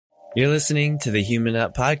You're listening to the Human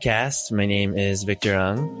Up podcast. My name is Victor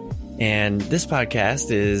Ung, and this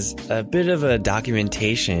podcast is a bit of a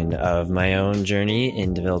documentation of my own journey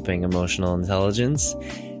in developing emotional intelligence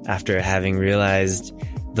after having realized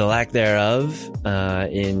the lack thereof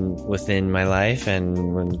within my life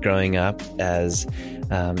and when growing up as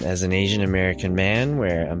an Asian American man,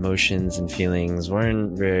 where emotions and feelings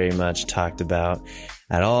weren't very much talked about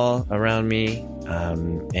at all around me,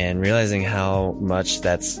 and realizing how much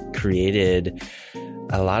that's created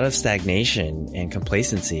a lot of stagnation and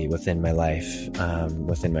complacency within my life,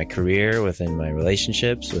 within my career, within my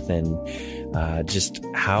relationships, within just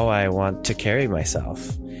how I want to carry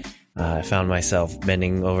myself. I found myself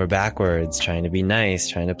bending over backwards, trying to be nice,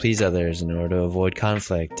 trying to please others in order to avoid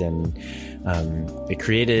conflict. And it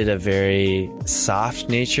created a very soft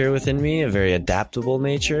nature within me, a very adaptable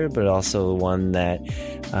nature, but also one that,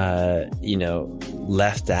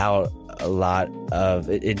 left out a lot of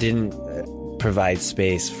it. It didn't provide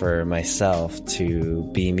space for myself to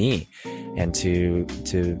be me and to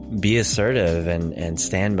be assertive and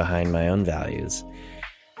stand behind my own values.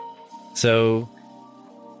 So,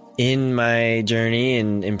 in my journey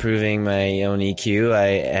in improving my own EQ, I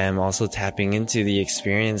am also tapping into the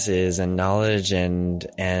experiences and knowledge and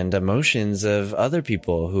emotions of other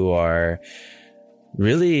people who are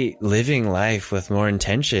really living life with more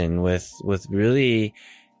intention, with really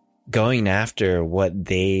going after what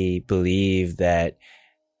they believe that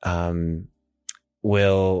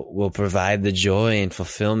will provide the joy and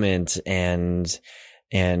fulfillment and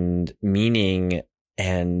meaning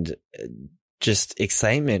and just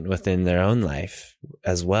excitement within their own life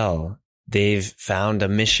as well. They've found a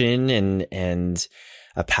mission and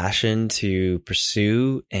a passion to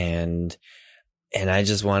pursue, and I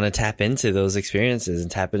just want to tap into those experiences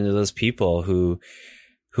and tap into those people who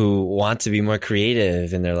want to be more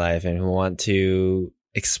creative in their life and who want to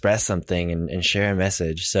express something and share a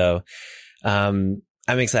message. So I'm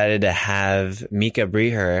excited to have Mika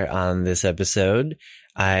Breher on this episode.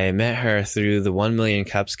 I met her through the 1 Million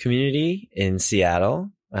Cups community in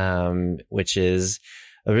Seattle, which is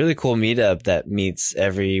a really cool meetup that meets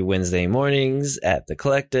every Wednesday mornings at the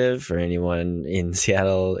Collective for anyone in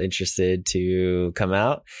Seattle interested to come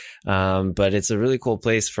out. But it's a really cool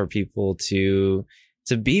place for people to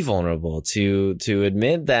be vulnerable, to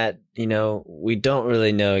admit that, we don't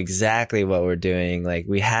really know exactly what we're doing. Like,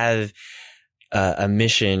 we have a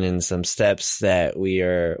mission and some steps that we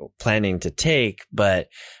are planning to take, but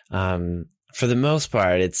for the most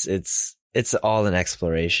part, it's all an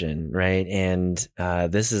exploration, right? And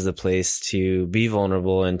this is a place to be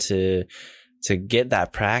vulnerable and to get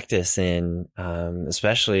that practice in,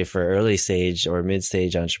 especially for early stage or mid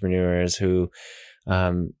stage entrepreneurs who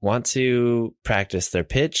want to practice their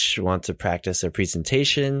pitch, want to practice their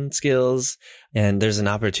presentation skills. And there's an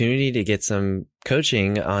opportunity to get some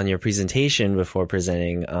coaching on your presentation before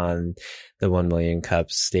presenting on the 1 Million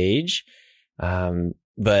Cups stage.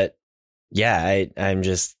 But yeah, I'm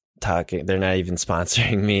just talking. They're not even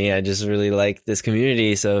sponsoring me. I just really like this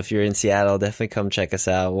community. So if you're in Seattle, definitely come check us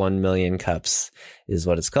out. 1 Million Cups is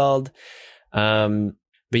what it's called.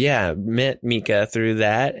 But yeah, met Mika through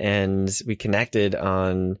that, and we connected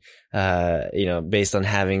on, based on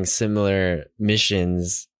having similar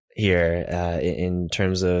missions here, in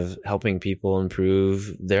terms of helping people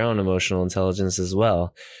improve their own emotional intelligence as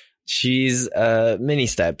well. She's, many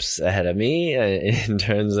steps ahead of me in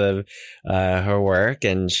terms of, her work,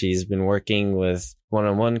 and she's been working with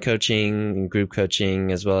one-on-one coaching and group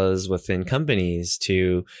coaching as well as within companies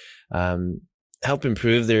to, help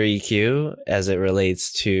improve their EQ as it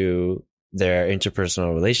relates to their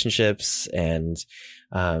interpersonal relationships and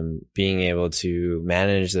being able to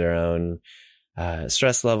manage their own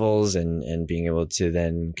stress levels and being able to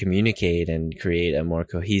then communicate and create a more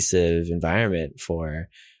cohesive environment for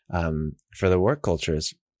the work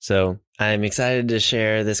cultures. So I'm excited to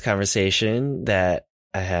share this conversation that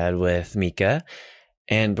I had with Mika.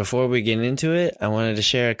 And before we get into it, I wanted to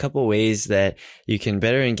share a couple ways that you can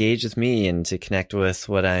better engage with me and to connect with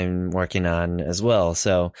what I'm working on as well.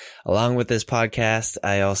 So along with this podcast,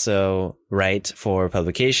 I also write for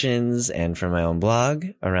publications and for my own blog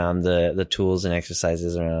around the tools and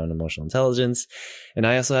exercises around emotional intelligence. And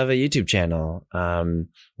I also have a YouTube channel,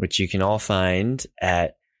 which you can all find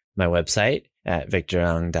at my website at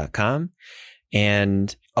victorung.com.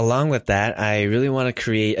 And along with that, I really want to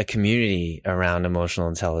create a community around emotional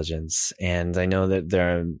intelligence. And I know that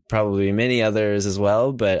there are probably many others as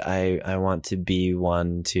well, but I want to be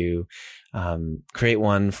one to create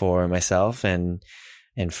one for myself and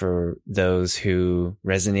and for those who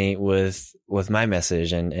resonate with my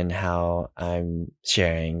message and how I'm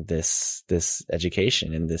sharing this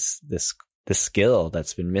education and this skill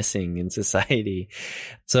that's been missing in society.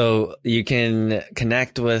 So you can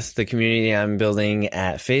connect with the community I'm building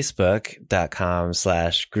at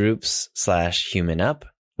facebook.com/groups/humanup,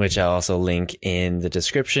 which I'll also link in the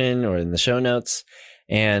description or in the show notes.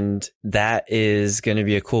 And that is going to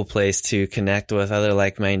be a cool place to connect with other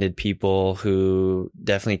like-minded people who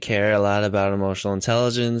definitely care a lot about emotional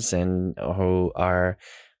intelligence and who are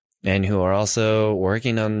also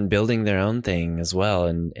working on building their own thing as well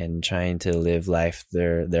and trying to live life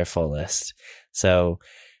their fullest. So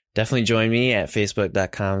definitely join me at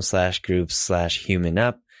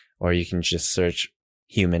facebook.com/groups/humanup, or you can just search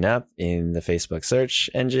Human Up in the Facebook search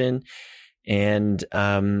engine and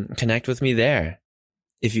connect with me there.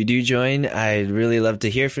 If you do join, I'd really love to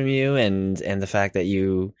hear from you and the fact that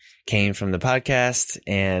you came from the podcast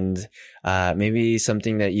and maybe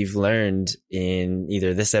something that you've learned in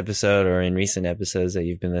either this episode or in recent episodes that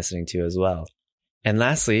you've been listening to as well. And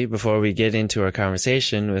lastly, before we get into our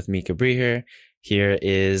conversation with Mika Breher, here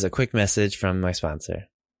is a quick message from my sponsor.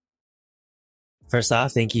 First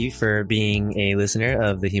off, thank you for being a listener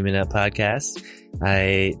of the Human Up podcast.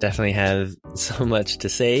 I definitely have so much to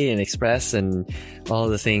say and express and all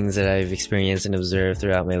the things that I've experienced and observed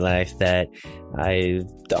throughout my life that I've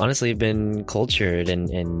honestly been cultured and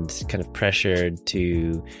kind of pressured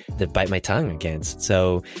to bite my tongue against.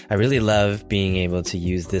 So I really love being able to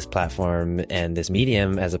use this platform and this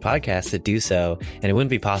medium as a podcast to do so. And it wouldn't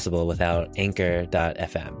be possible without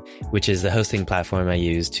Anchor.fm, which is the hosting platform I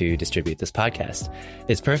use to distribute this podcast.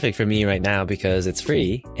 It's perfect for me right now because it's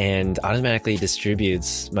free and automatically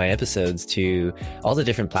distributes my episodes to all the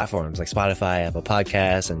different platforms like Spotify, Apple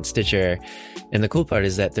Podcasts, and Stitcher. And the cool part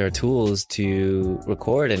is that there are tools to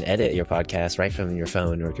record and edit your podcast right from your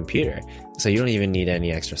phone or computer. So you don't even need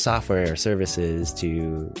any extra software or services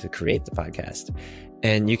to create the podcast.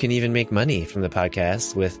 And you can even make money from the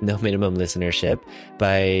podcast with no minimum listenership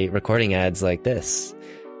by recording ads like this.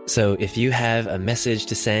 So if you have a message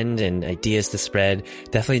to send and ideas to spread,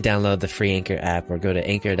 definitely download the free Anchor app or go to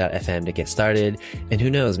anchor.fm to get started. And who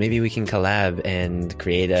knows, maybe we can collab and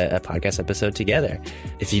create a podcast episode together.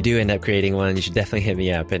 If you do end up creating one, you should definitely hit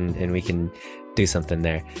me up and we can do something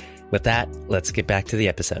there. With that, let's get back to the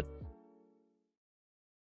episode.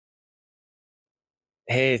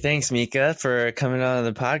 Hey, thanks, Mika, for coming on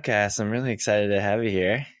the podcast. I'm really excited to have you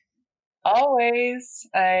here. Always.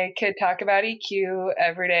 I could talk about EQ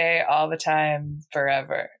every day, all the time,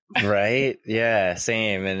 forever. Right? Yeah,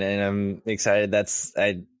 same. And I'm excited.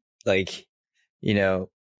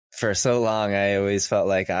 For so long, I always felt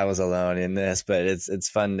like I was alone in this, but it's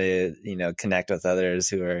fun to, connect with others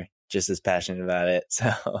who are just as passionate about it.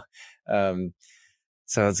 So,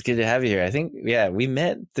 so it's good to have you here. I think, we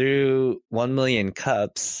met through 1 Million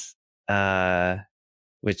Cups,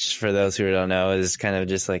 which for those who don't know is kind of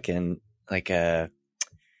just how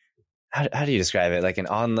do you describe it? Like a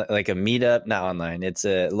meetup, not online. It's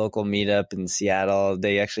a local meetup in Seattle.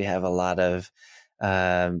 They actually have a lot of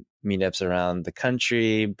meetups around the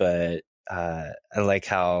country, but I like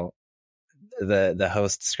how the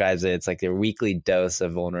host describes it. It's like their weekly dose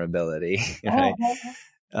of vulnerability, right?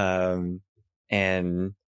 And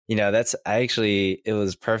it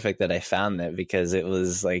was perfect that I found that because it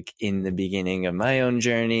was like in the beginning of my own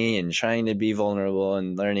journey and trying to be vulnerable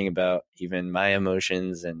and learning about even my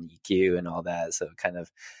emotions and EQ and all that. So it kind of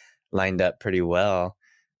lined up pretty well,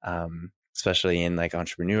 especially in like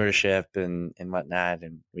entrepreneurship and whatnot.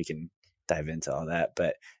 And we can dive into all that,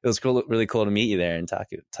 but it was really cool to meet you there and talk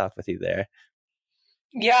with you there.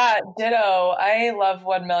 Yeah, ditto. I love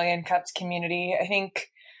 1 Million Cups community. I think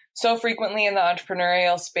so frequently in the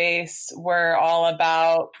entrepreneurial space, we're all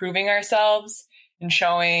about proving ourselves and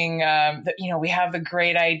showing that, we have the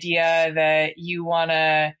great idea that you want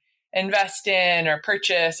to invest in or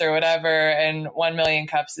purchase or whatever. And 1 Million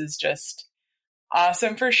Cups is just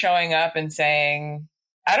awesome for showing up and saying,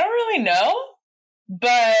 I don't really know,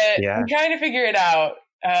 but I'm trying to figure it out.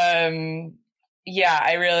 I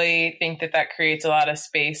really think that creates a lot of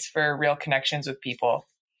space for real connections with people.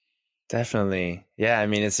 Definitely. Yeah. I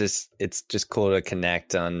mean, it's just cool to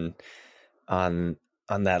connect on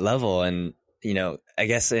that level. And, I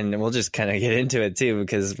guess, and we'll just kind of get into it too,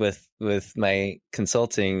 because with my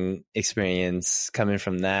consulting experience coming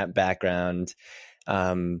from that background,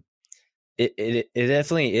 it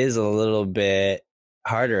definitely is a little bit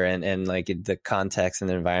harder and like the context and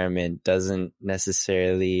the environment doesn't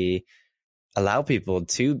necessarily allow people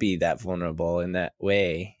to be that vulnerable in that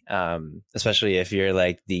way. Especially if you're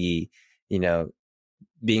like the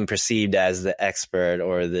being perceived as the expert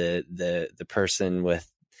or the person with,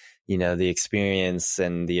 the experience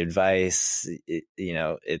and the advice,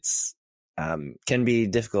 it's, can be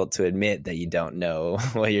difficult to admit that you don't know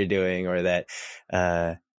what you're doing, or that,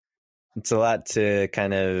 it's a lot to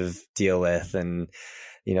kind of deal with. And,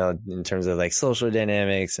 in terms of like social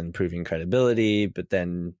dynamics and proving credibility, but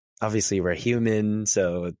then obviously we're human.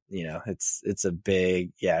 So, it's a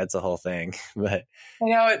big, it's a whole thing, but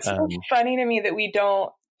it's so funny to me that we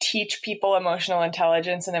don't teach people emotional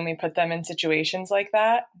intelligence, and then we put them in situations like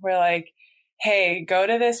that. We're like, hey, go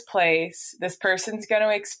to this place. This person's going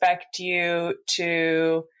to expect you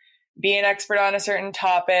to be an expert on a certain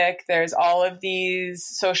topic. There's all of these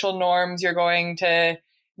social norms you're going to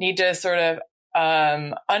need to sort of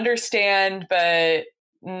understand, but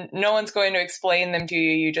no one's going to explain them to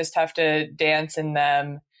you. You just have to dance in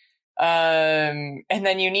them. And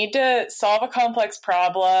then you need to solve a complex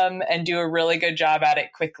problem and do a really good job at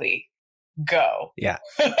it quickly. Go. Yeah,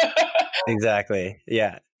 exactly.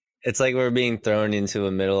 Yeah. It's like we're being thrown into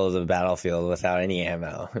the middle of the battlefield without any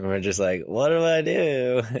ammo. And we're just like, what do I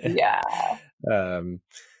do? Yeah.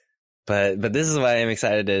 But this is why I'm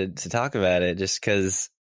excited to talk about it, just because,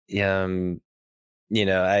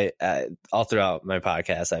 I all throughout my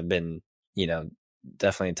podcast, I've been,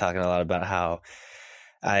 definitely talking a lot about how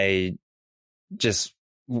I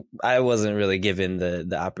wasn't really given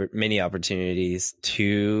the many opportunities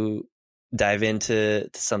to dive into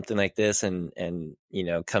something like this, and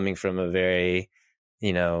coming from a very,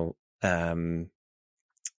 I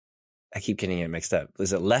keep getting it mixed up.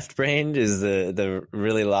 Is it left brained? Is the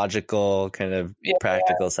really logical kind of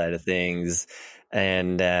practical side of things,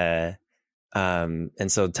 and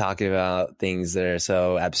so talking about things that are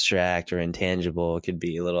so abstract or intangible could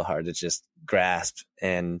be a little hard to just grasp.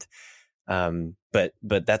 And but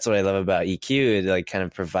that's what I love about EQ. It like kind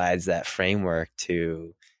of provides that framework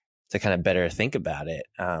to kind of better think about it.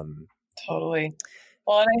 Totally.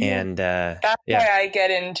 Well, and that's why I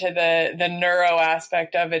get into the neuro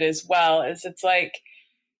aspect of it as well. Is it's like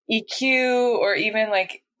EQ, or even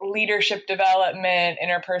like leadership development,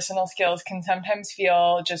 interpersonal skills, can sometimes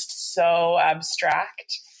feel just so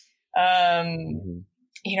abstract.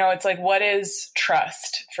 It's like, what is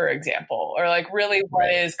trust, for example, or like really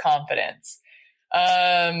what is confidence?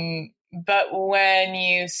 But when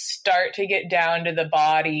you start to get down to the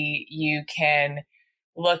body, you can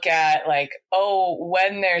look at like,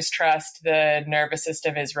 when there's trust, the nervous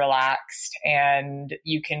system is relaxed, and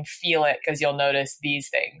you can feel it because you'll notice these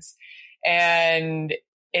things. And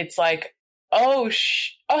it's like,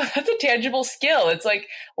 that's a tangible skill. It's like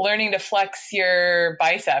learning to flex your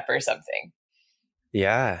bicep or something.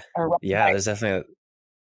 Yeah. There's definitely,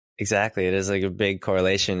 exactly. It is like a big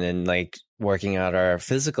correlation in like working out our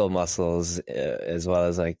physical muscles, as well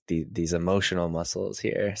as like these emotional muscles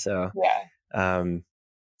here. So, I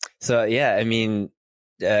mean,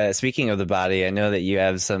 speaking of the body, I know that you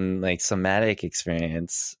have some like somatic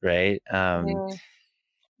experience, right?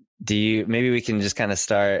 Maybe we can just kind of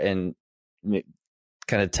start and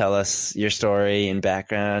kind of tell us your story and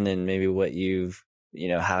background, and maybe what you've,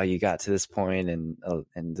 how you got to this point, and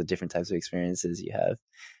the different types of experiences you have.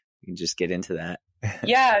 You can just get into that.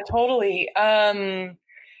 Yeah, totally. So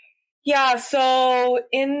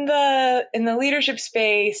in the leadership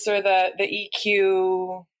space, or the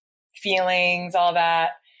EQ feelings, all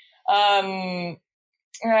that, I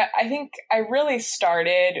think I really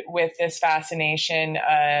started with this fascination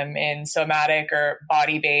in somatic or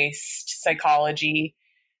body-based psychology,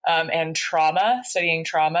 and trauma, studying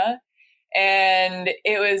trauma. And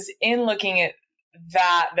it was in looking at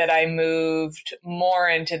that I moved more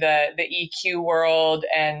into the EQ world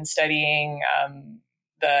and studying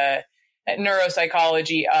the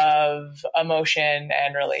neuropsychology of emotion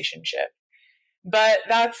and relationship. But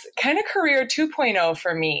that's kind of career 2.0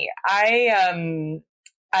 for me. I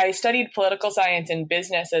studied political science and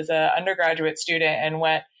business as an undergraduate student, and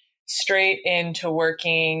went straight into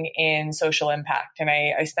working in social impact. And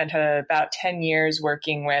I spent about 10 years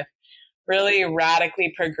working with really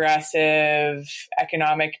radically progressive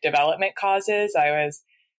economic development causes. I was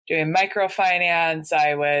doing microfinance.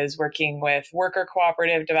 I was working with worker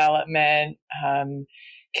cooperative development,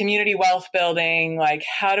 community wealth building. Like,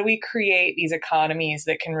 how do we create these economies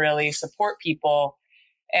that can really support people?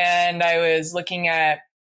 And I was looking at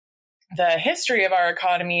the history of our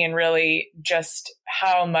economy, and really just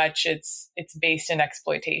how much it's based in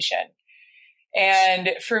exploitation.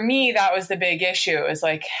 And for me, that was the big issue. It was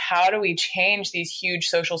like, how do we change these huge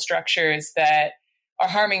social structures that are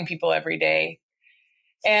harming people every day?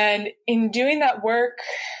 And in doing that work,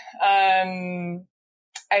 I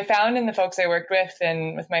found in the folks I worked with,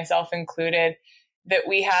 and with myself included, that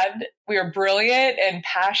we were brilliant and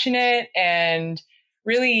passionate and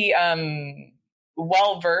really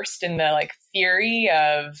well versed in the like theory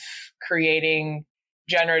of creating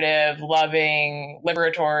generative, loving,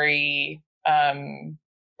 liberatory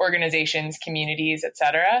organizations, communities,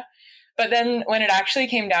 etc. But then when it actually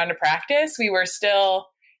came down to practice, we were still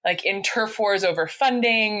like in turf wars over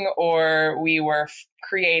funding, or we were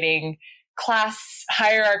creating class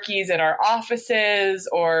hierarchies in our offices,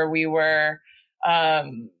 or we were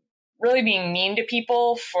really being mean to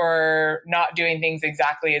people for not doing things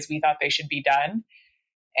exactly as we thought they should be done.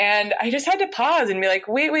 And I just had to pause and be like,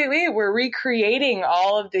 wait, we're recreating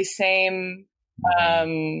all of the same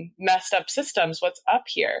messed up systems. What's up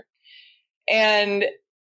here? And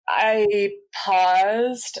I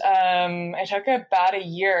paused. I took about a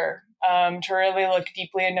year to really look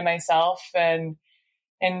deeply into myself and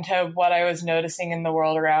into what I was noticing in the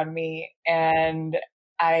world around me. And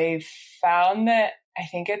I found that I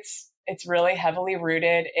think it's really heavily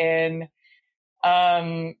rooted in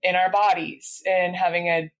our bodies, and having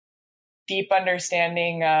a deep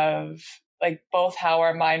understanding of like both how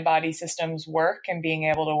our mind body systems work and being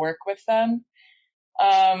able to work with them.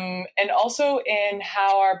 And also in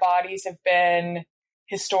how our bodies have been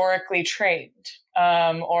historically trained,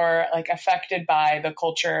 or like affected by the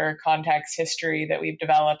culture, context, history that we've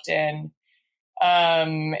developed in,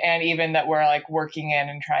 and even that we're like working in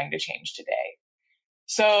and trying to change today.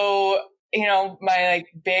 So, my like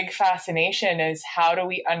big fascination is how do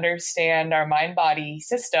we understand our mind body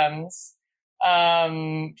systems,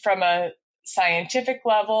 from a scientific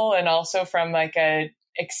level and also from like a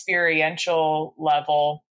experiential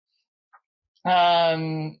level,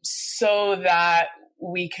 so that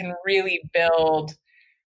we can really build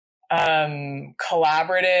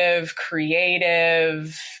collaborative,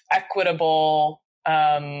 creative, equitable,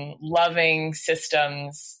 loving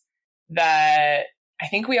systems that I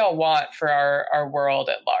think we all want for our world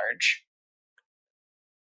at large.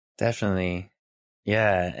 Definitely.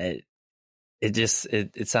 Yeah.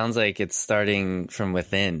 It sounds like it's starting from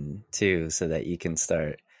within too, so that you can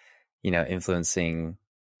start, influencing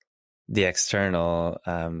the external,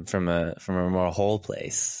 from a more whole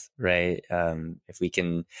place, right? If we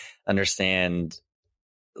can understand,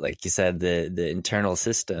 like you said, the internal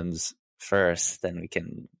systems first, then we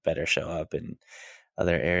can better show up in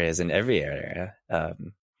other areas, in every area.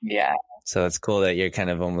 Yeah. So it's cool that you're kind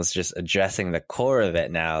of almost just addressing the core of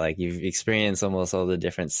it now. Like you've experienced almost all the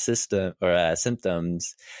different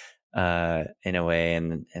symptoms, in a way.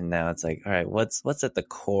 And now it's like, all right, what's at the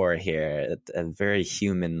core here at a very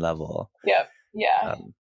human level? Yep. Yeah.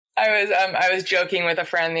 I was joking with a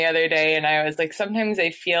friend the other day, and I was like, sometimes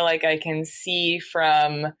I feel like I can see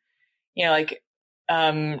from, like,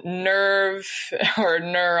 nerve or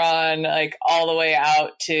neuron, like all the way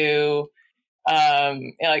out to,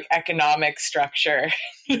 like economic structure.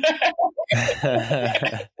 Yeah.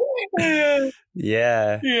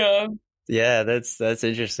 Yeah. Yeah. That's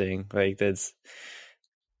interesting. Like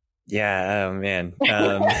yeah. Oh man.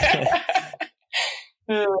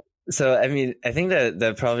 So, I mean, I think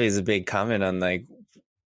that probably is a big comment on like,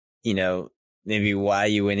 maybe why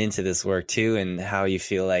you went into this work too, and how you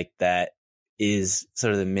feel like that is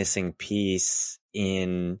sort of the missing piece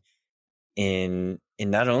in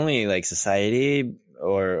not only like society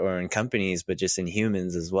or in companies, but just in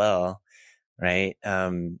humans as well. Right.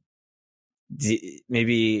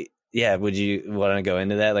 Maybe, yeah. Would you want to go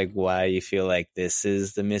into that? Like why you feel like this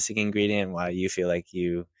is the missing ingredient, why you feel like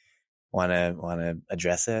you want to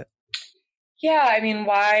address it? Yeah, I mean,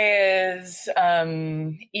 why is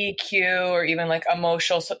EQ, or even like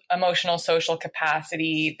emotional social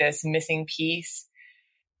capacity, this missing piece?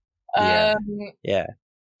 Yeah. Yeah.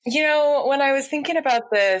 When I was thinking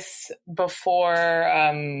about this before,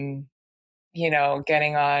 getting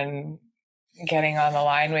on the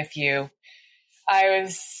line with you, I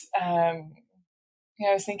was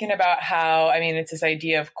thinking about how, I mean, it's this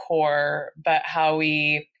idea of core, but how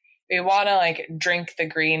we want to like drink the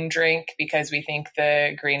green drink because we think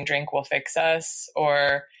the green drink will fix us,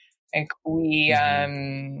 or like we, I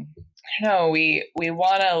don't know, we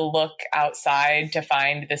want to look outside to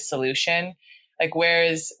find the solution. Like where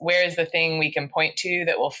is the thing we can point to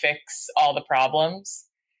that will fix all the problems?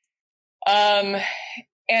 And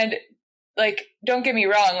like, don't get me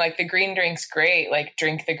wrong, like the green drink's great, like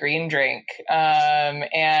drink the green drink.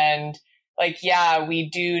 And like, yeah, we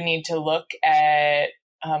do need to look at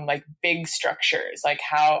like big structures, like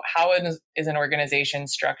how is an organization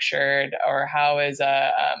structured, or how is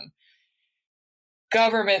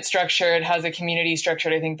government structured, has a community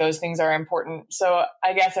structured. I think those things are important. So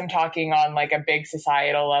I guess I'm talking on like a big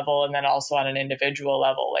societal level, and then also on an individual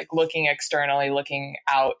level. Like looking externally, looking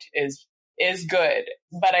out is good.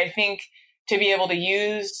 But I think to be able to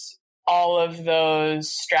use all of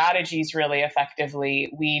those strategies really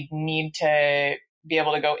effectively, we need to be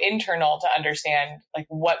able to go internal to understand like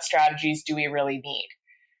what strategies do we really need.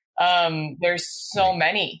 There's so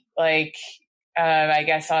many, like, I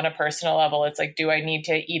guess on a personal level, it's like, do I need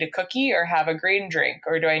to eat a cookie or have a green drink?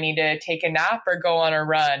 Or do I need to take a nap or go on a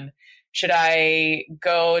run? Should I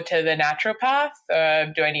go to the naturopath?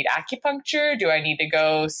 Do I need acupuncture? Do I need to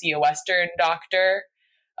go see a Western doctor?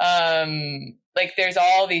 Like there's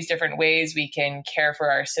all these different ways we can care for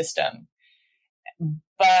our system,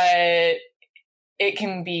 but it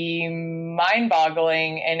can be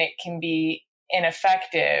mind-boggling and it can be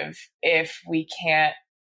ineffective if we can't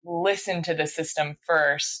listen to the system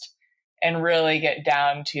first and really get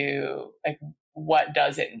down to like what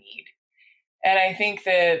does it need. And I think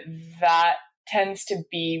that tends to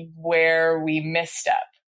be where we misstep.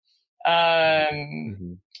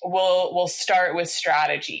 We'll start with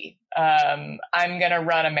strategy. I'm going to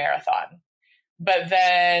run a marathon, but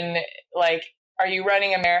then like, are you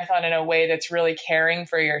running a marathon in a way that's really caring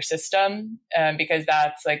for your system? Because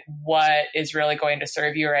that's like what is really going to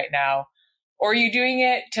serve you right now. Or are you doing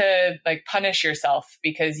it to like punish yourself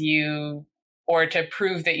or to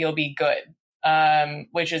prove that you'll be good,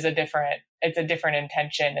 which is a different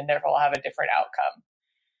intention and therefore will have a different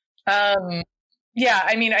outcome. Yeah,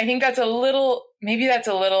 I mean, I think maybe that's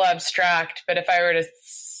a little abstract, but if I were to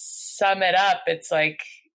sum it up, it's like,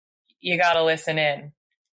 you got to listen in.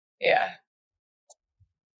 Yeah.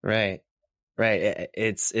 Right.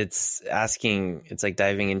 It's it's like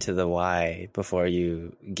diving into the why before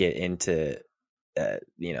you get into,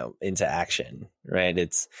 into action, right?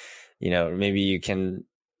 It's, maybe you can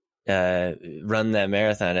run that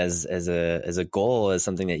marathon as a goal, as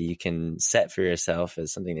something that you can set for yourself,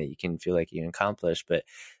 as something that you can feel like you can accomplish. But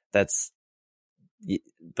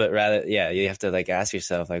rather, you have to like ask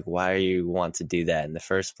yourself, like, why do you want to do that in the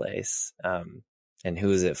first place? And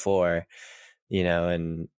who is it for?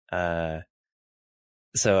 And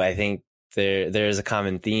so I think there's a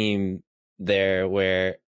common theme there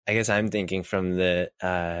where I guess I'm thinking from the,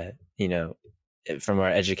 from our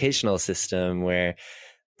educational system, where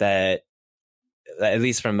that, at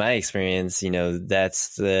least from my experience,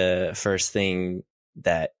 that's the first thing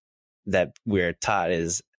that we're taught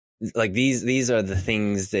is like, these are the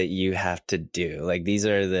things that you have to do. Like, these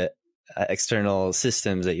are the external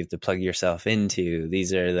systems that you have to plug yourself into.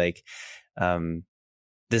 These are like,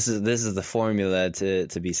 this is the formula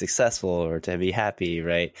to be successful or to be happy.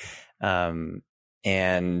 Right.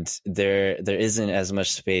 And there isn't as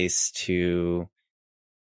much space to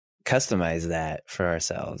customize that for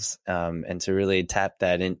ourselves, and to really tap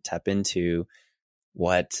into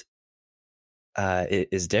what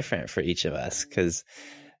is different for each of us. Cause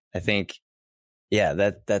I think,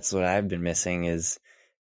 that's what I've been missing is,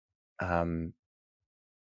 how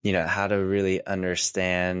to really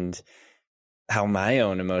understand how my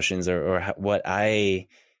own emotions or what I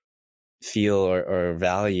feel or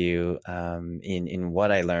value in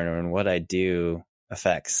what I learn or in what I do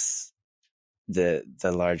affects the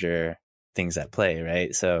larger things at play,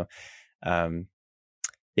 right? So that's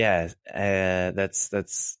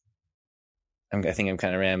I think I'm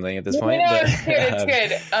kind of rambling at this point. But it's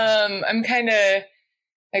good. I'm kind of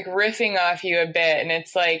like riffing off you a bit, and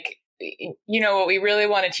it's like, what we really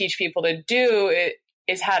want to teach people to do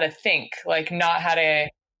is how to think, like not how to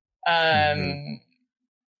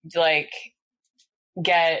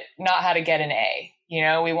not how to get an A.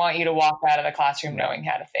 We want you to walk out of the classroom knowing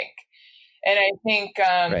how to think. And I think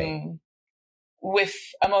with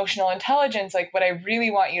emotional intelligence, like what I really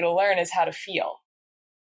want you to learn is how to feel.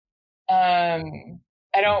 I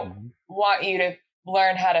don't want you to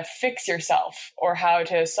learn how to fix yourself or how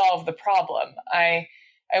to solve the problem. I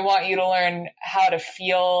want you to learn how to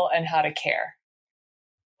feel and how to care.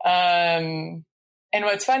 And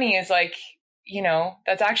what's funny is like,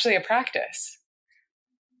 that's actually a practice.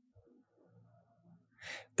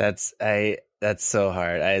 That's so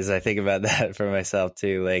hard. As I think about that for myself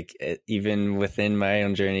too, like even within my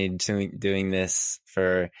own journey doing this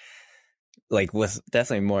for like with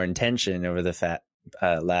definitely more intention over the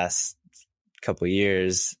last couple of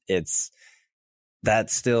years,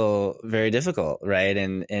 that's still very difficult. Right.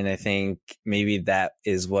 And I think maybe that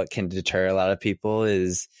is what can deter a lot of people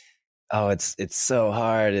is, oh, it's so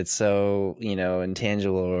hard. It's so,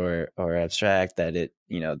 intangible or abstract that that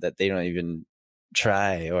they don't even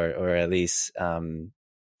try or at least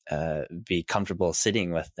be comfortable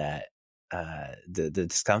sitting with that. the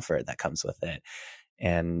discomfort that comes with it.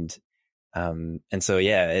 And so,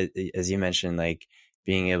 yeah, as you mentioned, like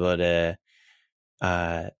being able to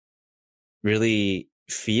really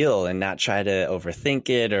feel and not try to overthink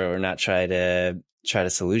it, or not try to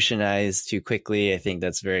solutionize too quickly. I think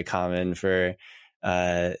that's very common for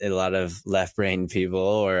a lot of left brain people,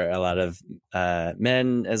 or a lot of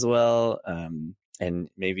men as well. And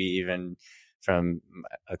maybe even from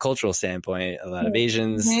a cultural standpoint, a lot of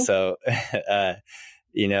Asians. Mm-hmm. So,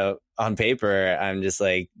 on paper, I'm just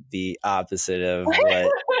like the opposite of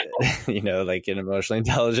what, like an emotionally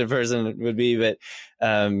intelligent person would be. But,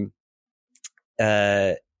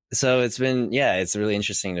 so it's been, it's really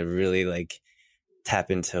interesting to really like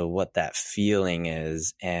tap into what that feeling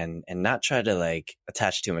is, and not try to like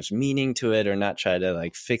attach too much meaning to it, or not try to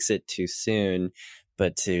like fix it too soon,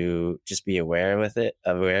 but to just be aware of it,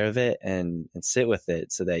 and sit with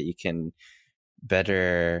it, so that you can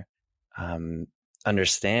better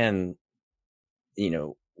understand,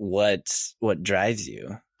 what drives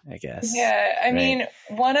you, I guess. Yeah. I mean,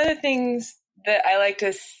 one of the things that I like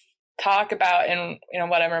to talk about, and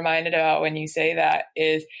what I'm reminded about when you say that,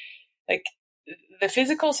 is like the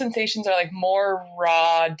physical sensations are like more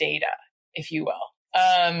raw data, if you will.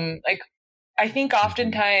 Like I think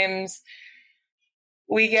oftentimes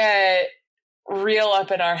we get real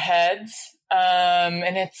up in our heads.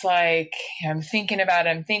 And it's like, I'm thinking about it.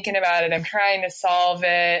 I'm trying to solve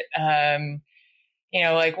it.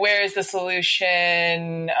 Like, where's the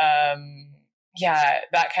solution?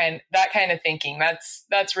 That kind of thinking.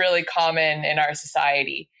 That's really common in our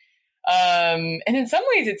society. And in some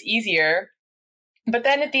ways it's easier, but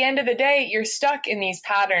then at the end of the day, you're stuck in these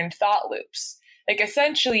patterned thought loops. Like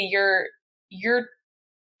essentially you're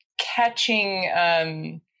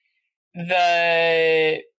catching,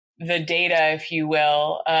 the data, if you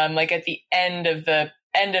will, like at the end of the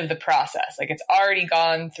process. Like it's already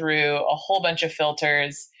gone through a whole bunch of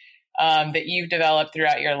filters that you've developed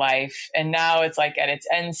throughout your life, and now it's like at its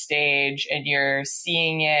end stage, and you're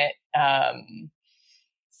seeing it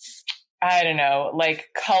I don't know, like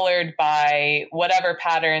colored by whatever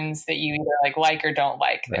patterns that you either like or don't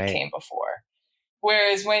like that came before.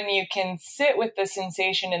 Whereas when you can sit with the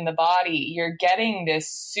sensation in the body, you're getting this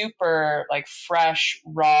super like fresh,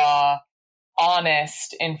 raw,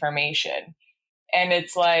 honest information. And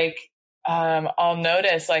it's like, I'll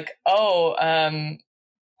notice like, I'm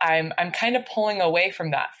kind of pulling away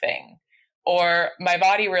from that thing, or my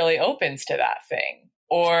body really opens to that thing,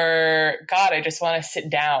 or God, I just want to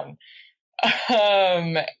sit down.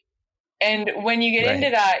 And when you get into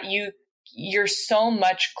that, you're so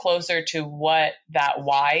much closer to what that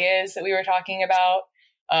why is that we were talking about,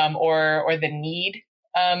 or the need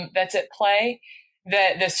that's at play.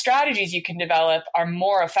 The strategies you can develop are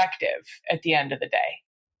more effective at the end of the day.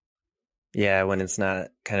 Yeah, when it's not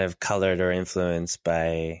kind of colored or influenced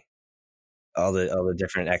by all the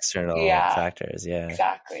different external factors. Yeah,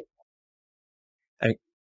 exactly.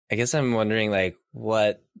 I guess I'm wondering like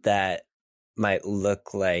what that might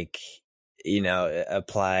look like,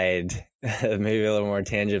 applied maybe a little more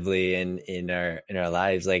tangibly in our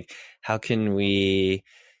lives. Like how can we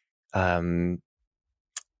kind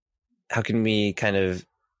of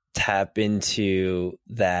tap into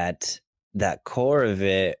that core of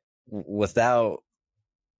it without,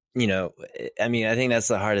 I mean, I think that's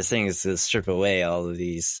the hardest thing, is to strip away all of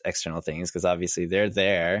these external things, because obviously they're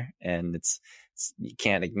there and it's you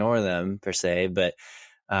can't ignore them per se, but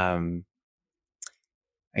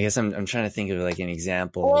I guess I'm trying to think of like an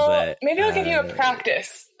example, but maybe I'll give you a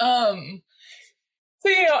practice. So,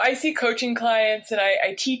 I see coaching clients and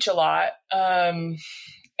I teach a lot.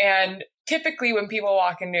 And typically when people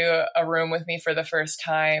walk into a room with me for the first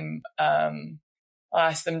time, I'll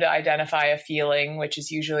ask them to identify a feeling, which is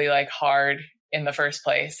usually like hard in the first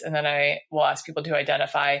place. And then I will ask people to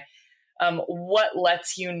identify what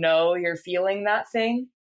lets you know you're feeling that thing.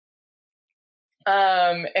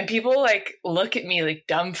 And people like look at me like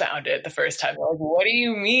dumbfounded the first time. They're like, what do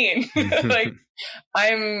you mean? Like, I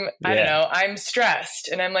don't know, I'm stressed.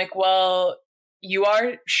 And I'm like, well, you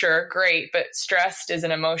are, sure, great, but stressed is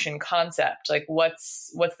an emotion concept. Like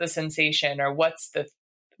what's the sensation, or what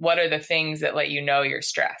are the things that let you know you're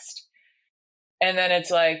stressed? And then it's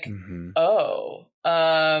like,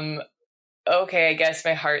 okay, I guess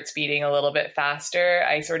my heart's beating a little bit faster.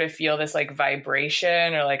 I sort of feel this like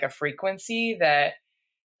vibration or like a frequency that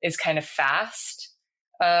is kind of fast.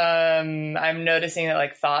 I'm noticing that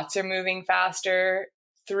like thoughts are moving faster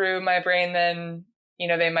through my brain than,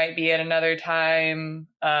 they might be at another time.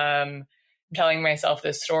 I'm telling myself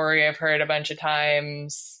this story I've heard a bunch of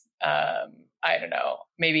times. I don't know,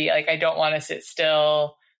 maybe like I don't want to sit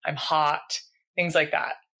still. I'm hot, things like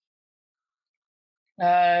that.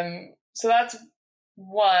 So that's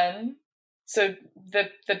one. So the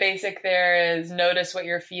basic there is notice what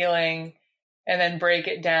you're feeling and then break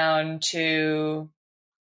it down to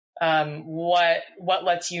what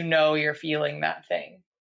lets you know you're feeling that thing.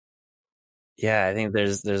 Yeah, I think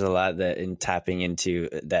there's a lot that in tapping into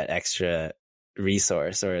that extra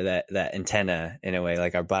resource or that antenna in a way,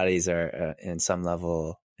 like our bodies are in some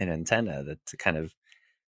level an antenna that to kind of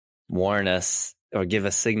warn us or give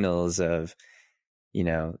us signals of,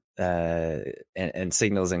 and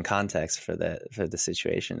signals in context for the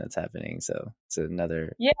situation that's happening. So it's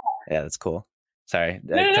another, yeah, that's cool. Sorry,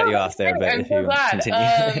 I cut you off there, but I'm so glad.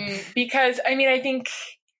 Continue. Because I think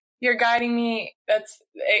you're guiding me. That's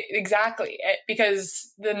exactly it,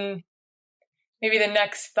 because then maybe the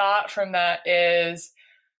next thought from that is,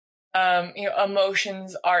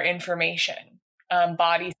 emotions are information.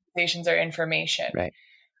 Body sensations are information. Right.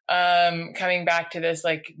 Coming back to this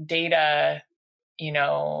like data,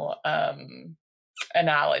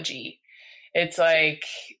 analogy, it's like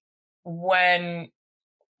when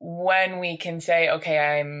we can say, okay,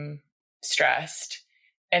 I'm stressed,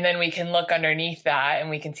 and then we can look underneath that and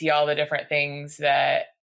we can see all the different things that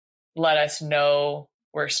let us know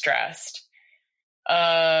we're stressed.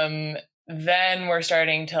 Then we're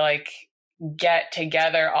starting to like get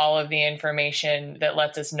together all of the information that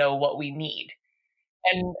lets us know what we need.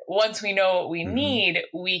 And once we know what we need,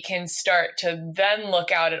 we can start to then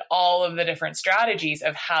look out at all of the different strategies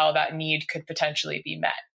of how that need could potentially be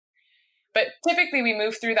met. But typically we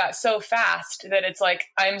move through that so fast that it's like,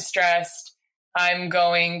 I'm stressed. I'm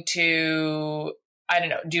going to,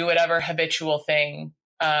 do whatever habitual thing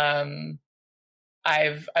I've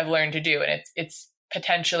learned to do. And it's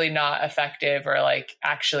potentially not effective or like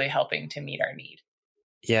actually helping to meet our need.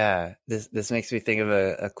 Yeah, this makes me think of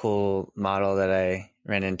a cool model that I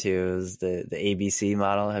ran into. Is the ABC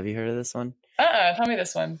model. Have you heard of this one? Tell me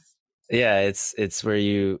this one. Yeah, it's where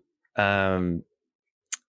you the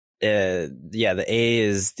A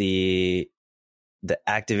is the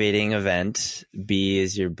activating event, B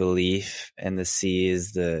is your belief, and the C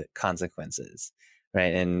is the consequences,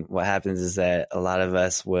 right? And what happens is that a lot of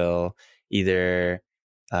us will either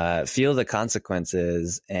feel the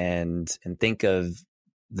consequences and think of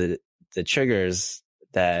the triggers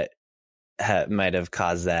that might have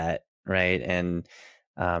caused that, right? And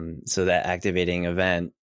so that activating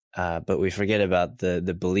event, but we forget about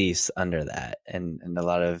the beliefs under that, and a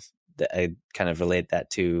lot of I kind of relate that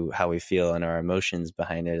to how we feel and our emotions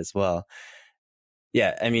behind it as well.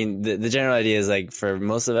 Yeah, I mean, the general idea is like for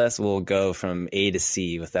most of us, we'll go from A to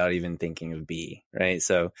C without even thinking of B, right?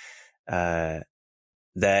 So so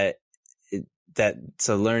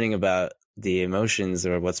learning about the emotions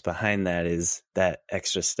or what's behind that is that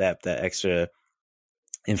extra step, that extra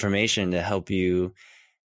information to help you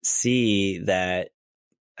see that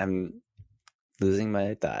I'm losing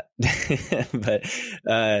my thought. But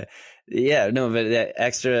but that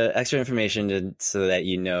extra information so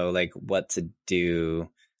that like what to do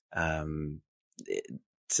to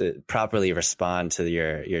properly respond to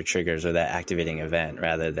your triggers or that activating event,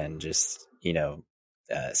 rather than just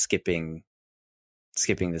skipping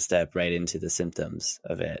the step right into the symptoms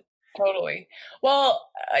of it. Totally. Well,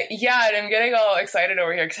 yeah, and I'm getting all excited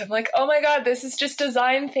over here because I'm like, oh my God, this is just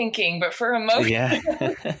design thinking, but for emotion. Yeah.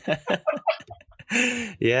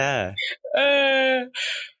 Yeah.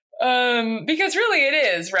 Because really it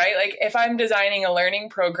is, right? Like if I'm designing a learning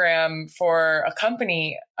program for a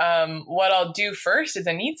company, what I'll do first is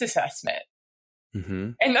a needs assessment.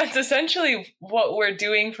 Mm-hmm. And that's essentially what we're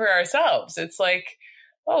doing for ourselves. It's like,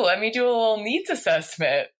 oh, let me do a little needs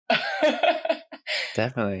assessment.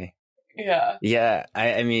 Definitely. Yeah. Yeah.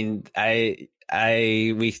 I mean,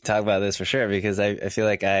 we can talk about this for sure, because I feel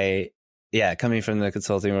like coming from the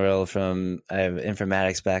consulting world, I have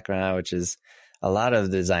informatics background, which is a lot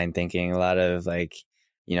of design thinking, a lot of like,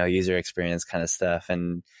 user experience kind of stuff.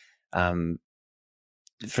 And,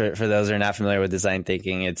 for those who are not familiar with design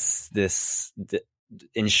thinking, it's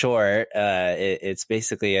in short, it's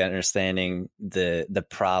basically understanding the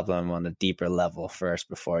problem on a deeper level first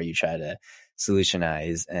before you try to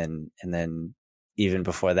solutionize, and then even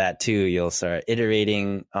before that too, you'll start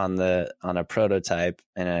iterating on a prototype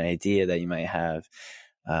and an idea that you might have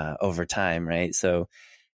over time, right? So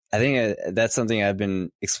I think that's something I've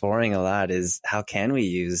been exploring a lot, is how can we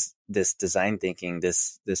use this design thinking,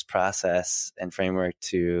 this process and framework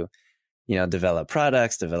to, develop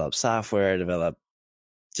products, develop software, develop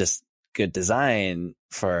just good design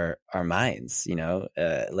for our minds,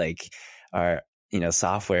 like our,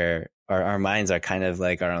 software, our minds are kind of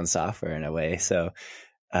like our own software in a way. So,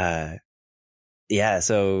 yeah,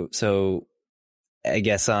 so I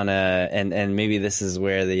guess on and maybe this is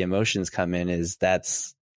where the emotions come in, is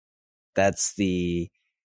that's how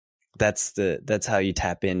you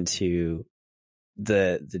tap into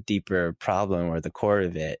the deeper problem or the core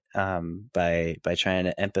of it, by trying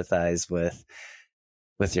to empathize with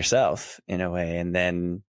yourself in a way, and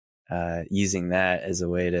then using that as a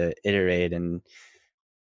way to iterate and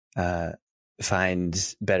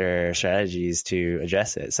find better strategies to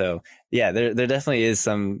address it. So yeah, there definitely is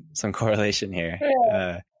some correlation here.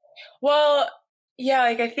 Yeah. Well, yeah,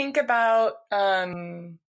 like I think about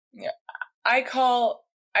I call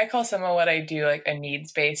some of what I do like a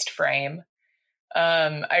needs-based frame.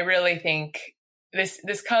 I really think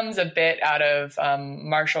this comes a bit out of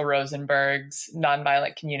Marshall Rosenberg's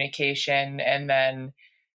nonviolent communication, and then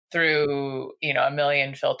through a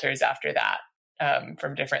million filters after that,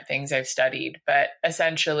 from different things I've studied. But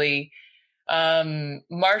essentially,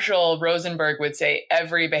 Marshall Rosenberg would say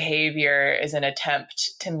every behavior is an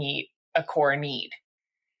attempt to meet a core need.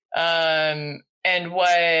 And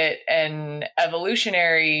what an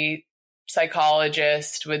evolutionary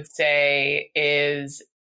psychologist would say is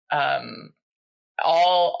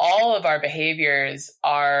all of our behaviors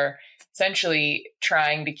are essentially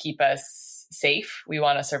trying to keep us safe. We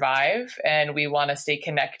want to survive, and we want to stay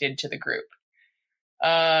connected to the group.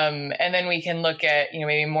 And then we can look at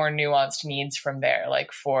maybe more nuanced needs from there,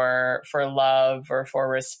 like for love or for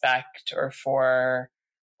respect or for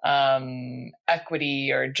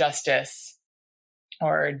equity or justice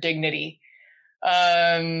or dignity.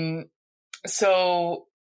 So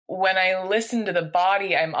when I listen to the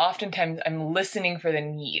body, I'm listening for the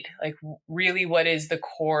need, like really what is the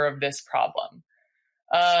core of this problem?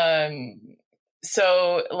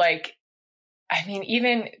 So like, I mean,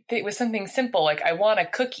 even it was something simple, like I want a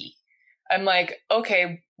cookie. I'm like,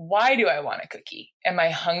 okay, why do I want a cookie? Am I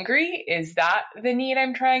hungry? Is that the need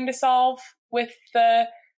I'm trying to solve with the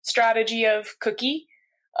strategy of cookie?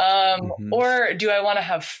 Or do I want to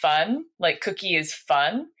have fun? Like cookie is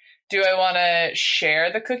fun. Do I want to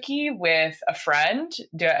share the cookie with a friend?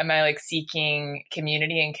 Am I like seeking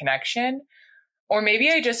community and connection? Or maybe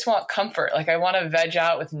I just want comfort. Like I want to veg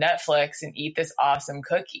out with Netflix and eat this awesome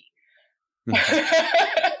cookie.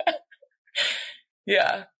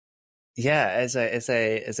 Yeah. Yeah. As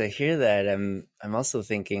I hear that, I'm also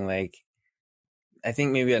thinking like, I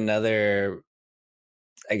think maybe another,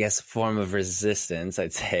 I guess, form of resistance,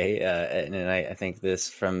 I'd say, and I think this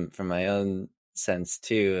from my own sense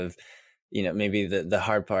too, of maybe the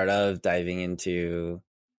hard part of diving into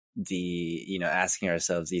the asking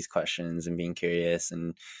ourselves these questions and being curious,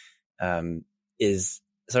 and is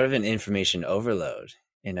sort of an information overload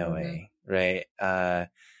in a way, right? And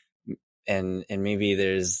maybe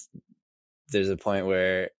there's a point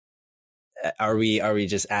where are we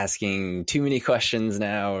just asking too many questions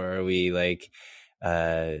now, or are we like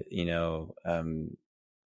kind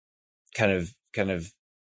of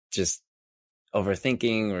just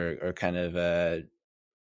overthinking, or kind of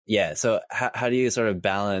yeah. So how do you sort of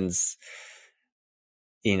balance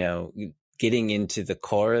getting into the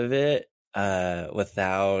core of it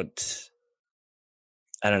without,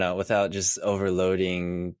 I don't know, without just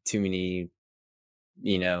overloading too many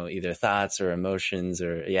either thoughts or emotions,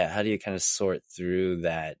 or how do you kind of sort through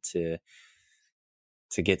that to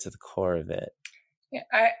get to the core of it? Yeah,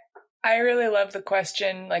 I really love the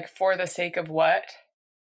question, like, for the sake of what,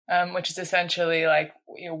 which is essentially like,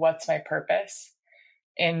 what's my purpose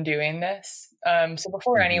in doing this? So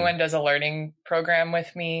before anyone does a learning program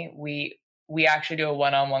with me, we actually do a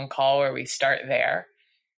one-on-one call where we start there.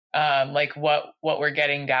 Like what we're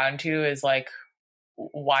getting down to is like,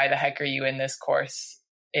 why the heck are you in this course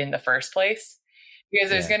in the first place? Because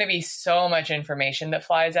there's going to be so much information that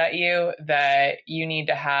flies at you that you need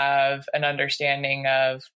to have an understanding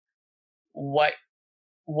of what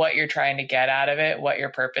you're trying to get out of it, what your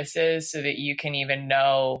purpose is, so that you can even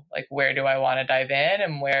know, like, where do I want to dive in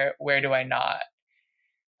and where do I not?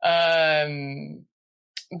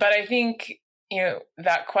 But I think,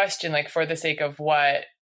 that question, like, for the sake of what,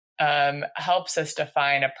 helps us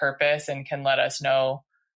define a purpose and can let us know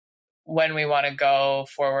when we want to go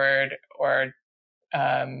forward, or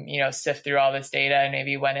sift through all this data, and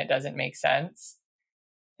maybe when it doesn't make sense.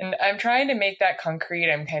 And I'm trying to make that concrete.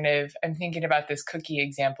 I'm thinking about this cookie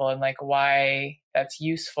example and like why that's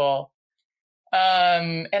useful.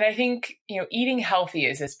 And I think, eating healthy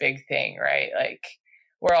is this big thing, right? Like,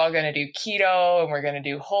 we're all going to do keto, and we're going to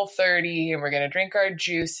do Whole30, and we're going to drink our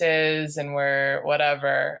juices, and we're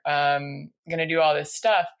whatever, going to do all this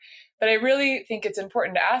stuff. But I really think it's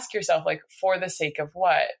important to ask yourself, like, for the sake of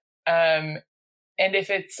what? And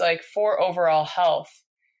if it's like for overall health,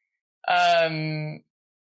 then,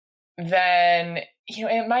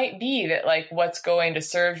 it might be that like what's going to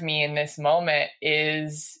serve me in this moment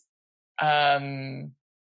is to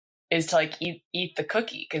like eat the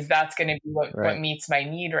cookie, because that's going to be what meets my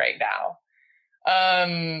need right now.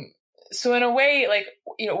 So in a way, like,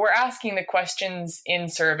 we're asking the questions in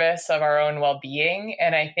service of our own well-being.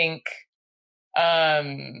 And I think,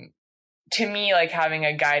 to me, like having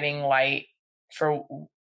a guiding light for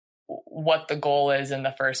what the goal is in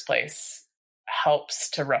the first place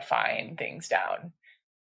helps to refine things down.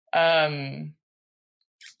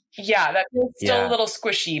 Yeah, that feels still a little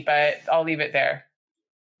squishy, but I'll leave it there.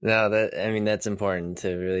 No, that's important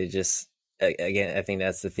to really just, again, I think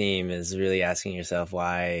that's the theme, is really asking yourself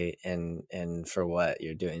why and for what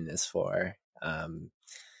you're doing this for.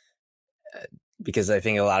 Because I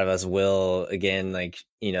think a lot of us will, again, like,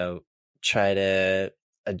 try to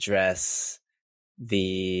address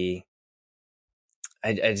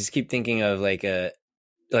I just keep thinking of like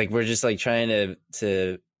we're just like trying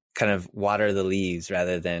to kind of water the leaves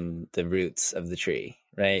rather than the roots of the tree,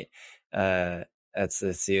 right? That's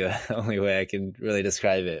the only way I can really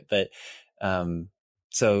describe it. But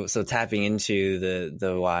so tapping into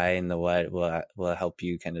the why and the what will help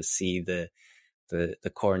you kind of see the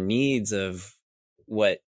core needs of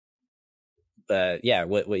what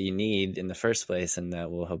you need in the first place, and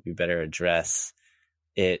that will help you better address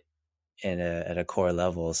it at a core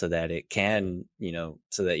level, so that it can,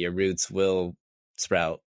 so that your roots will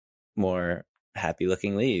sprout more happy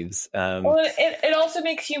looking leaves. Well, it also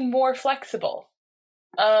makes you more flexible,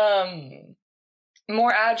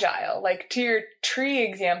 more agile. Like to your tree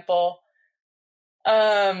example,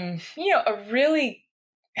 a really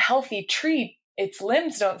healthy tree, its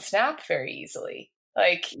limbs don't snap very easily.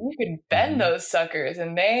 Like you can bend those suckers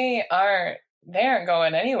and they aren't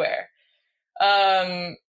going anywhere.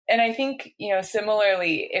 And I think,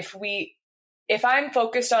 similarly, if I'm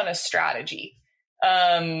focused on a strategy,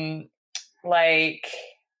 like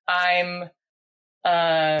I'm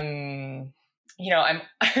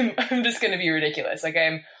just going to be ridiculous. Like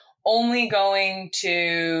I'm only going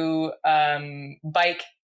to bike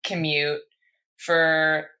commute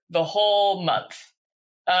for the whole month.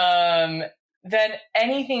 Then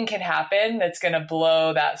anything can happen that's going to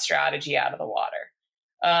blow that strategy out of the water.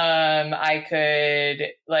 I could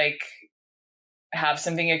like have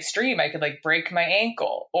something extreme. I could like break my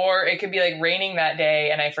ankle, or it could be like raining that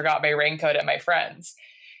day and I forgot my raincoat at my friend's.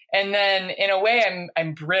 And then in a way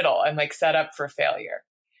I'm brittle. I'm like set up for failure.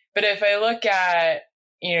 But if I look at,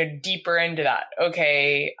 deeper into that,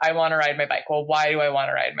 okay, I want to ride my bike. Well, why do I want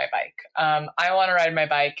to ride my bike? I want to ride my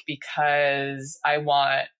bike because I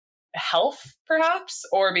want health, perhaps,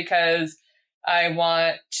 or because I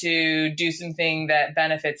want to do something that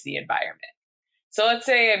benefits the environment. So let's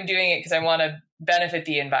say I'm doing it because I want to benefit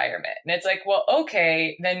the environment. And it's like, well,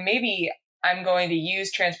 okay, then maybe I'm going to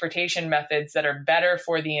use transportation methods that are better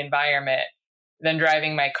for the environment than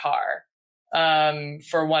driving my car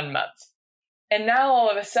for 1 month. And now all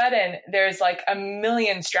of a sudden there's like a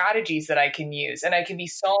million strategies that I can use, and I can be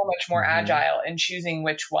so much more agile in choosing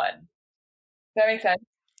which one. Does that make sense?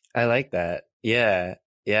 I like that. Yeah.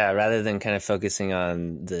 Yeah. Rather than kind of focusing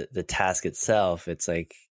on the task itself, it's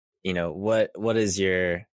like, what is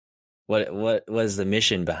what is the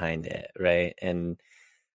mission behind it? Right. And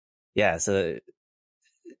yeah. So,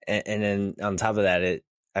 and then on top of that,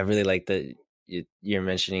 I really like that you're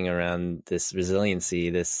mentioning around this resiliency,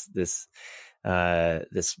 this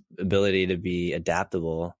ability to be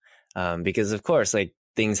adaptable. Because of course, like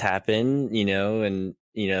things happen, and,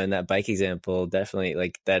 in that bike example, definitely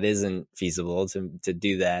like that isn't feasible to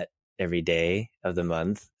do that every day of the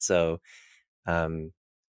month. So, rather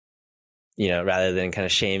than kind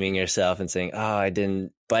of shaming yourself and saying, oh, I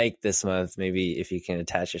didn't bike this month, maybe if you can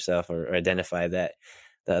attach yourself or identify that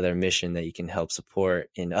the other mission that you can help support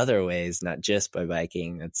in other ways, not just by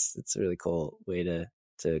biking, it's a really cool way to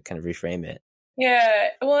kind of reframe it. Yeah.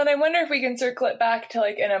 Well, and I wonder if we can circle it back to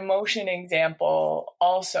like an emotion example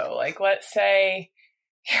also. Like, let's say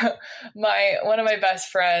one of my best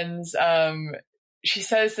friends, she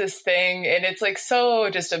says this thing, and it's like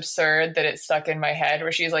so just absurd that it's stuck in my head,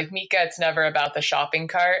 where she's like, Mika, it's never about the shopping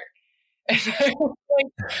cart. And I was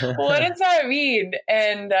like, what does that mean?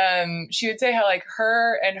 And she would say how like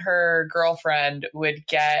her and her girlfriend would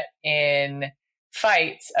get in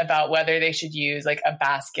fights about whether they should use like a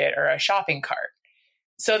basket or a shopping cart.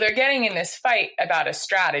 So they're getting in this fight about a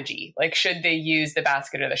strategy, like should they use the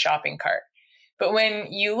basket or the shopping cart? But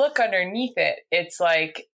when you look underneath it, it's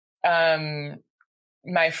like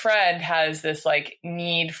my friend has this like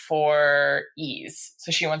need for ease,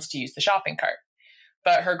 so she wants to use the shopping cart.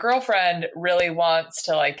 but her girlfriend really wants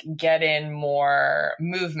to like get in more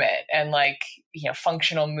movement and like,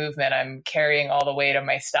 functional movement. I'm carrying all the weight of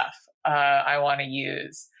my stuff. I want to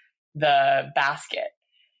use the basket.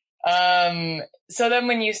 So then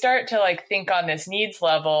when you start to like think on this needs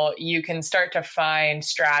level, you can start to find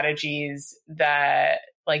strategies that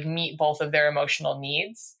like meet both of their emotional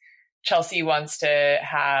needs. Chelsea wants to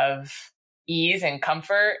have ease and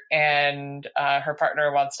comfort, and her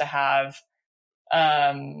partner wants to have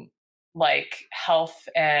like health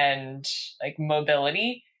and like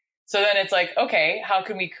mobility. So then it's like, okay, how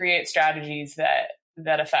can we create strategies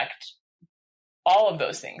that affect all of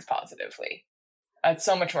those things positively? It's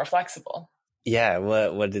so much more flexible. Yeah.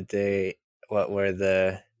 What were the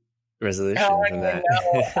resolutions from that?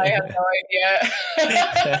 I have no idea.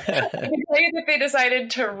 I can tell you that they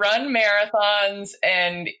decided to run marathons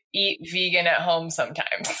and eat vegan at home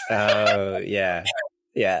sometimes. Oh, yeah.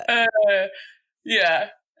 Yeah. Yeah.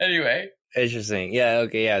 Anyway. Interesting. Yeah.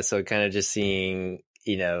 Okay. Yeah. So kind of just seeing,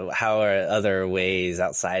 how are other ways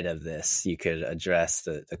outside of this you could address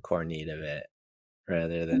the core need of it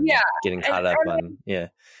rather than getting caught up on. Yeah.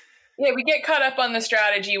 Yeah. We get caught up on the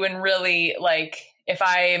strategy when really like, if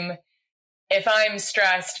I'm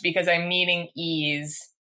stressed because I'm needing ease,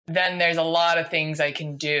 then there's a lot of things I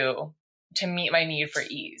can do to meet my need for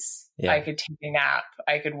ease. Yeah. I could take a nap.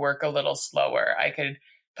 I could work a little slower. I could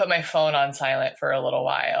put my phone on silent for a little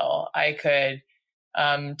while. I could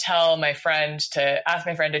ask my friend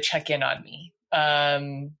to check in on me.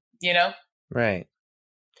 Right.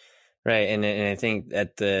 And I think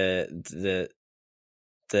that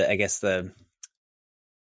I guess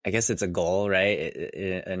it's a goal, right?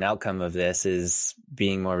 An outcome of this is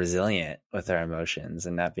being more resilient with our emotions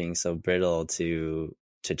and not being so brittle to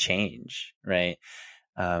change, right?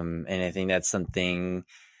 And I think that's something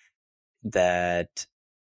that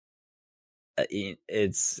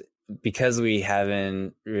it's because we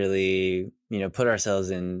haven't really, put ourselves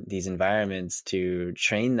in these environments to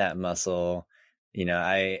train that muscle.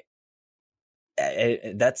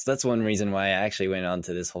 That's one reason why I actually went on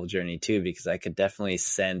to this whole journey too, because I could definitely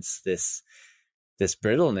sense this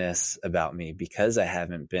brittleness about me because I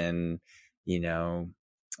haven't been,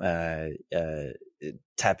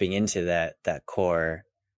 tapping into that core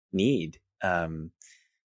need. By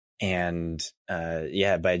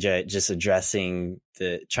just addressing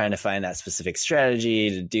trying to find that specific strategy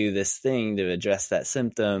to do this thing to address that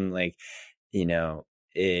symptom, like,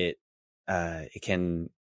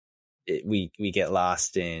 we get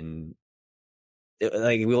lost in it,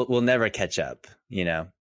 like we'll never catch up,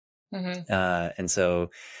 Mm-hmm. And so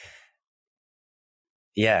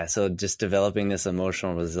just developing this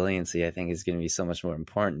emotional resiliency, I think, is going to be so much more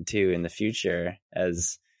important too in the future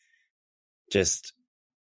as just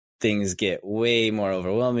things get way more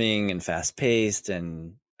overwhelming and fast paced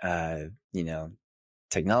and,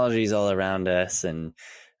 technology's all around us. And,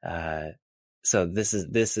 so this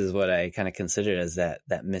is what I kind of consider as that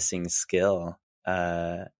missing skill,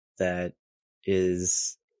 that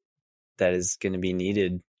is going to be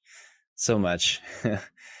needed so much.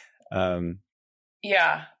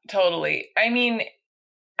 Yeah, totally. I mean,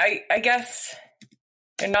 I guess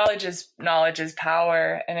knowledge is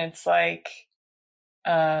power. And it's like,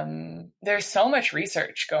 there's so much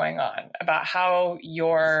research going on about how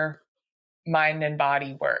your mind and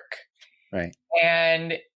body work. Right.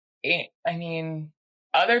 And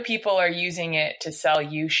other people are using it to sell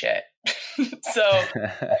you shit. So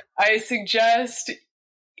I suggest,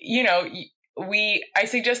 I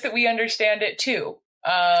suggest that we understand it too,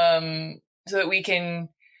 so that we can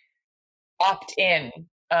opt in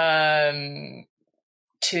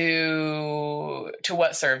to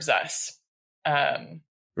what serves us.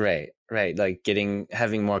 Right. Like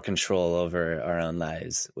having more control over our own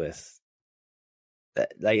lives with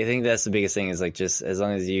that. Like, I think that's the biggest thing is like, just as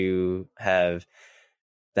long as you have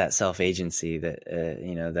that self-agency,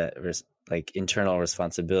 that, like internal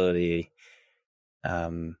responsibility,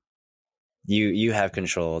 you have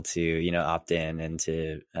control to, opt in and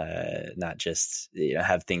to, not just,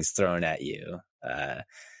 have things thrown at you.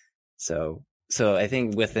 So I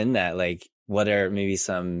think within that, like, what are maybe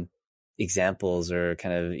some examples or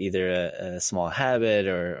kind of either a small habit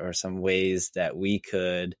or some ways that we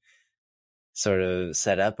could sort of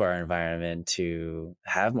set up our environment to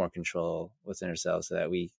have more control within ourselves so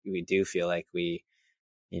that we do feel like we,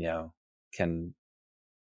 can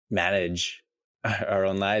manage our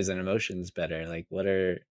own lives and emotions better? Like, what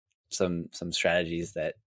are some strategies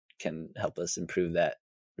that can help us improve that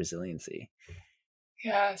resiliency?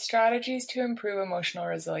 Yeah, strategies to improve emotional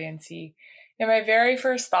resiliency. And my very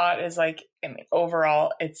first thought is like,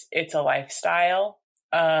 overall, it's a lifestyle.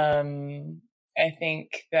 And I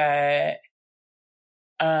think that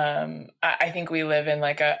I think we live in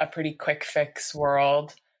like a pretty quick fix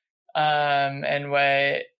world. And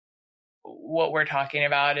what we're talking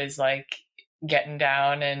about is like getting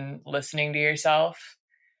down and listening to yourself.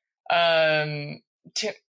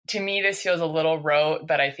 To me, this feels a little rote,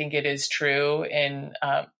 but I think it is true. And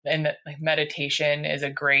that like meditation is a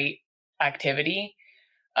great activity.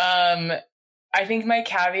 I think my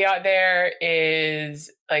caveat there is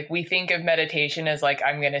like we think of meditation as like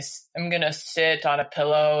I'm gonna sit on a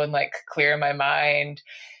pillow and like clear my mind.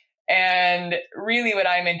 And really what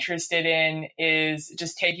I'm interested in is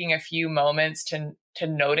just taking a few moments to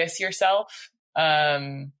notice yourself,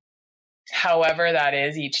 however that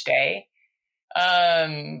is each day.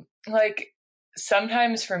 Like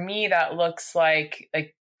sometimes for me that looks like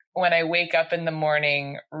when I wake up in the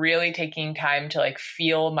morning, really taking time to like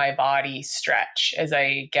feel my body stretch as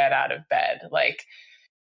I get out of bed, like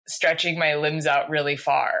stretching my limbs out really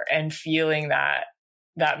far and feeling that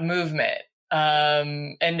movement.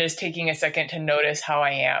 And just taking a second to notice how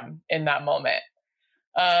I am in that moment.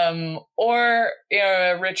 Or,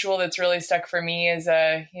 a ritual that's really stuck for me as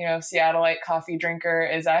a, Seattleite coffee drinker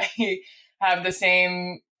is I have the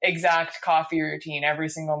same exact coffee routine every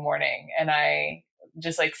single morning. And I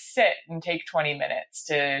just like sit and take 20 minutes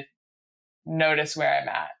to notice where I'm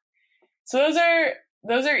at. So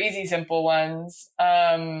those are easy, simple ones.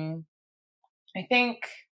 I think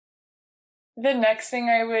the next thing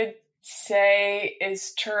I would say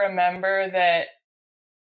is to remember that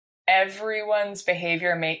everyone's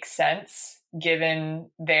behavior makes sense given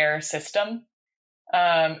their system.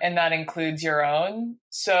 And that includes your own.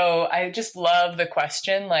 So I just love the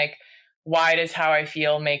question, like, why does how I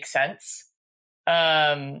feel make sense?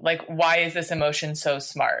 Like, why is this emotion so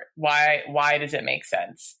smart? Why does it make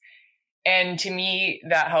sense? And to me,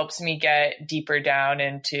 that helps me get deeper down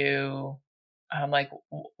into, like,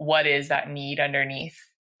 what is that need underneath?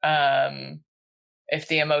 If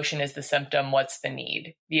the emotion is the symptom, what's the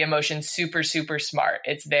need? The emotion's super, super smart.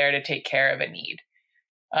 It's there to take care of a need.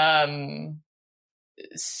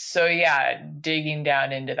 So yeah, digging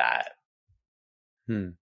down into that.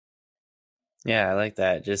 Yeah, I like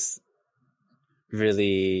that. Just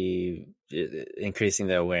really increasing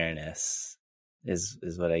the awareness is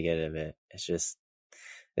what I get of it. It's just,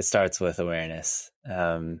 it starts with awareness.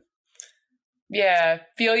 Yeah,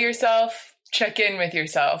 feel yourself, check in with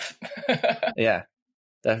yourself. Yeah,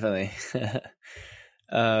 definitely.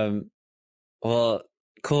 Well,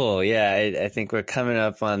 cool. Yeah, I think we're coming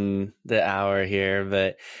up on the hour here,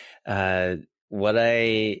 but what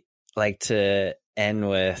I like to end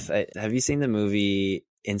with, have you seen the movie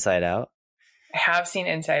Inside Out? I have seen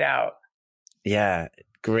Inside Out. Yeah,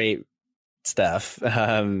 great stuff.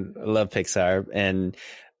 I love Pixar, and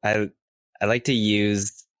I like to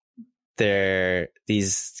use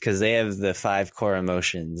these because they have the 5 core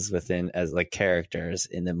emotions within as like characters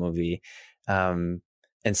in the movie. And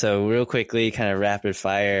so real quickly, kind of rapid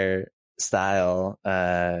fire style,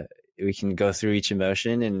 we can go through each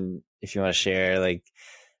emotion, and if you want to share like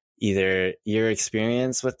either your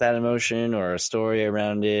experience with that emotion or a story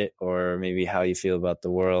around it, or maybe how you feel about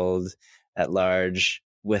the world at large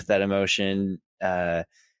with that emotion,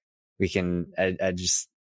 we can, we'll just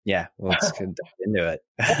dive into it.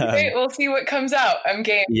 Okay, we'll see what comes out. I'm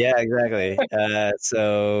game. Yeah, exactly.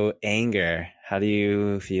 So anger, how do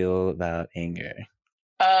you feel about anger?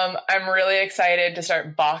 I'm really excited to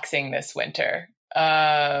start boxing this winter.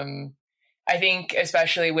 I think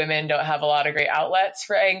especially women don't have a lot of great outlets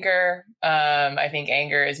for anger. I think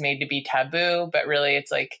anger is made to be taboo, but really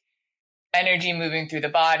it's like energy moving through the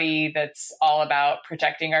body that's all about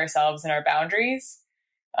protecting ourselves and our boundaries.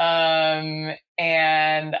 And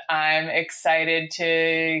I'm excited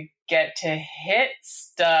to get to hit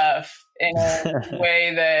stuff in a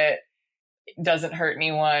way that doesn't hurt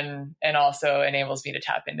anyone and also enables me to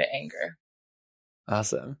tap into anger.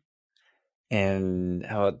 Awesome. And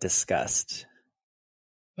how about disgust?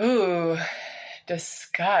 Ooh,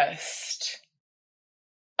 disgust.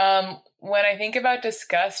 When I think about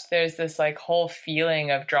disgust, there's this like whole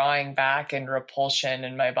feeling of drawing back and repulsion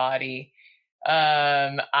in my body.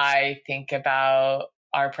 I think about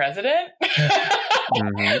our president.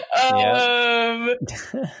 Mm-hmm.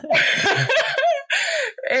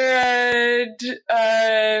 And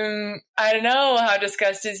I don't know how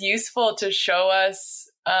disgust is useful to show us,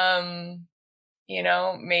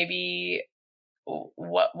 maybe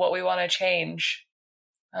what we want to change.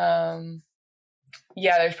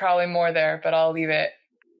 Yeah, there's probably more there, but I'll leave it.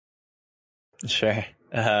 Sure.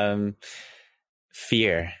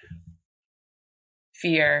 Fear.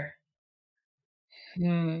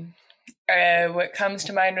 What comes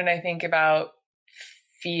to mind when I think about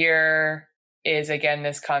fear is, again,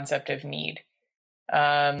 this concept of need.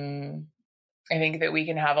 I think that we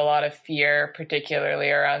can have a lot of fear, particularly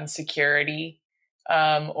around security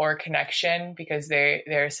or connection, because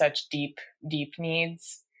they're such deep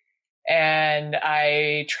needs. And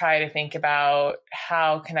I try to think about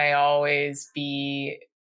how can I always be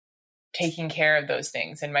taking care of those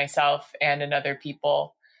things in myself and in other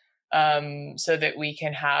people, so that we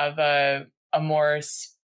can have a more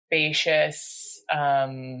spacious,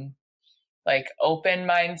 like open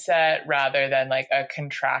mindset rather than like a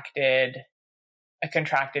contracted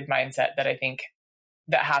mindset that I think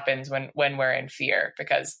that happens when we're in fear,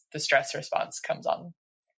 because the stress response comes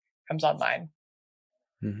online.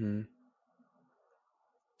 Mm-hmm.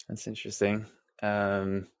 That's interesting.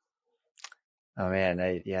 Oh man,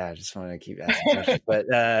 I just want to keep asking questions. But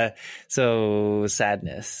so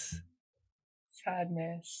sadness.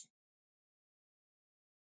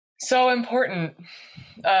 So important.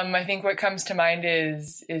 I think what comes to mind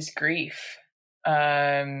is grief.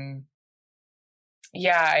 I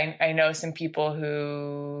know some people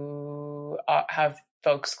who have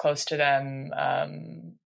folks close to them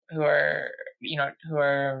who are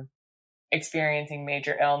experiencing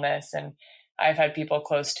major illness, and I've had people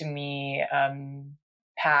close to me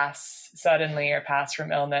pass suddenly or pass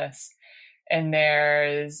from illness, and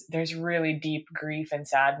there's really deep grief and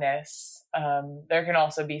sadness. There can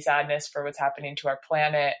also be sadness for what's happening to our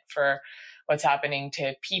planet, for what's happening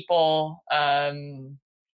to people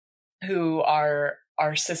who our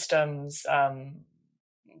systems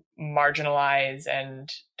marginalize and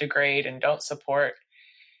degrade and don't support.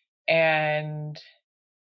 And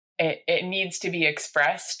it needs to be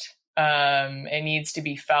expressed. It needs to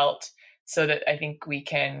be felt, so that I think we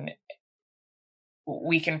can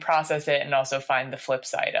process it and also find the flip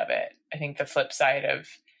side of it. I think the flip side of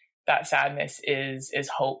that sadness is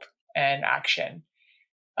hope and action.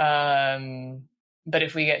 But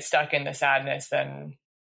if we get stuck in the sadness, then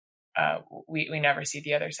we never see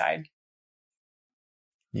the other side.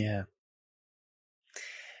 Yeah.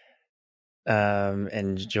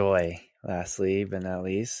 And joy, lastly but not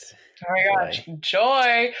least. Oh my gosh,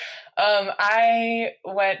 joy. I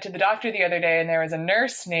went to the doctor the other day, and there was a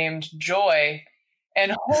nurse named Joy,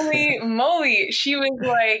 and holy moly, she was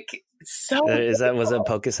like so. Was it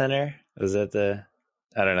Poke Center? Was that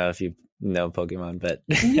I don't know if you know Pokemon, but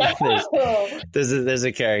no. there's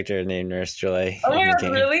a character named Nurse Joy. Oh my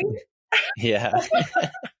god, really? Yeah.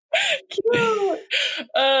 Cute.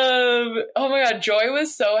 Oh my god, Joy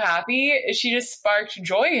was so happy. She just sparked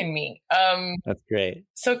joy in me. That's great.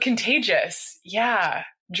 So contagious. Yeah,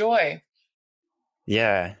 joy.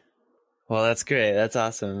 Yeah. Well, that's great. That's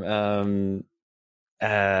awesome.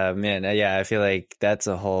 Man, yeah, I feel like that's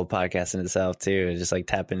a whole podcast in itself too. Just like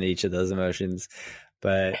tap into each of those emotions.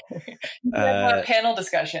 But a panel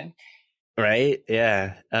discussion. Right?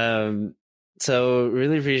 Yeah. So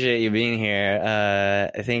really appreciate you being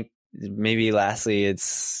here. I think maybe lastly,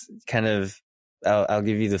 it's kind of, I'll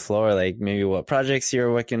give you the floor, like maybe what projects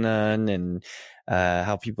you're working on, and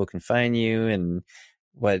how people can find you, and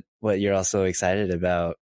what you're also excited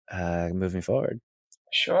about moving forward.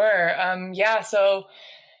 Sure. So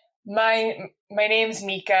my name's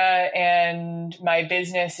Mika, and my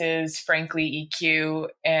business is Frankly EQ,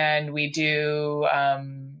 and we do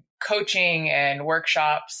coaching and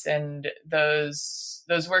workshops, and those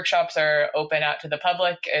workshops are open out to the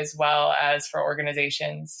public as well as for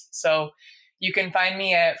organizations. So you can find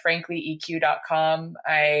me at franklyEQ.com.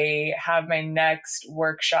 I have my next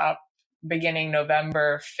workshop beginning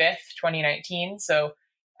November 5th, 2019. So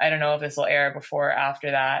I don't know if this will air before or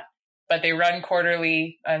after that, but they run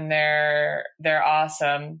quarterly, and they're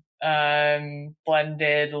awesome.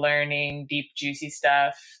 Blended learning, deep, juicy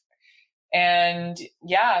stuff. And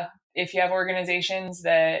yeah, if you have organizations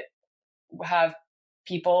that have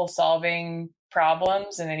people solving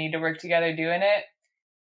problems and they need to work together doing it,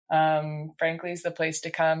 Frankly is the place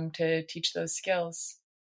to come to teach those skills.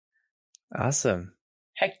 Awesome.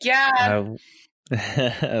 Heck yeah.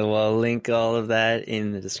 Well, I'll link all of that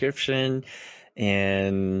in the description.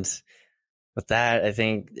 And with that, I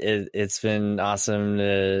think it's been awesome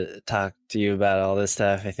to talk to you about all this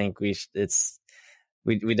stuff. I think we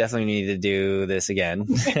definitely need to do this again.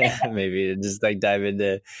 Maybe just like dive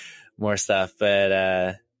into more stuff.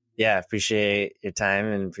 But yeah, appreciate your time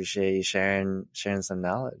and appreciate you sharing some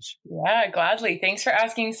knowledge. Yeah, gladly. Thanks for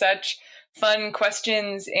asking such fun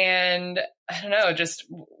questions, and I don't know, just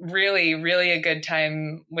really, really a good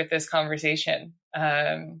time with this conversation.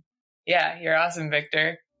 Yeah, you're awesome,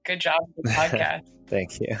 Victor. Good job with the podcast.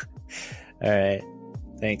 Thank you. All right.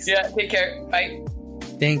 Thanks. Yeah, take care. Bye.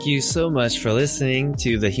 Thank you so much for listening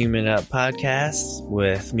to the Human Up podcast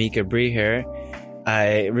with Mika Breher.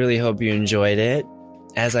 I really hope you enjoyed it.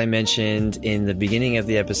 As I mentioned in the beginning of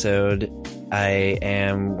the episode, I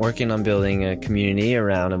am working on building a community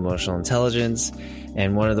around emotional intelligence.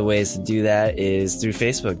 And one of the ways to do that is through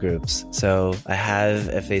Facebook groups. So I have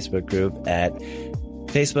a Facebook group at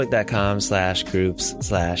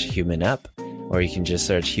facebook.com/groups/humanup, or you can just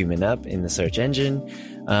search Human Up in the search engine.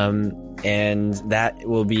 And that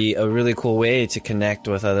will be a really cool way to connect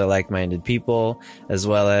with other like-minded people, as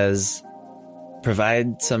well as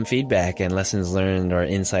provide some feedback and lessons learned or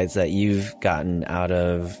insights that you've gotten out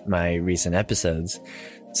of my recent episodes.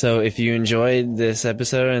 So if you enjoyed this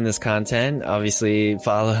episode and this content, obviously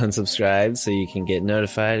follow and subscribe so you can get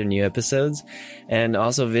notified of new episodes, and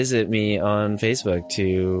also visit me on Facebook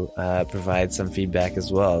to provide some feedback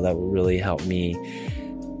as well. That will really help me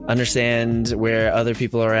understand where other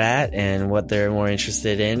people are at and what they're more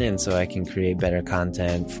interested in, and so I can create better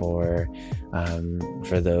content for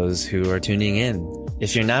those who are tuning in.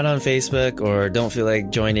 If you're not on Facebook or don't feel like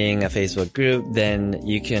joining a Facebook group, then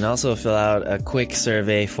you can also fill out a quick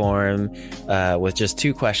survey form with just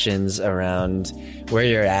 2 questions around where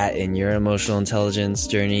you're at in your emotional intelligence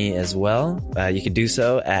journey as well. You could do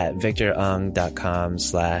so at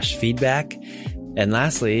victorong.com/feedback. And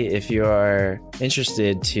lastly, if you are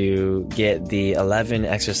interested to get the 11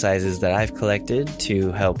 exercises that I've collected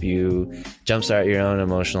to help you jumpstart your own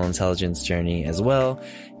emotional intelligence journey as well,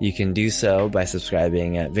 you can do so by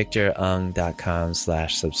subscribing at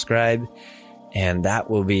victorong.com/subscribe. And that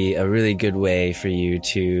will be a really good way for you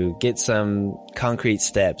to get some concrete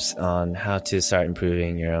steps on how to start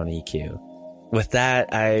improving your own EQ. With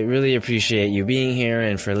that, I really appreciate you being here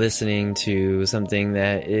and for listening to something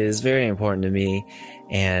that is very important to me.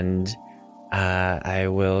 And I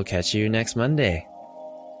will catch you next Monday.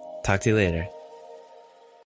 Talk to you later.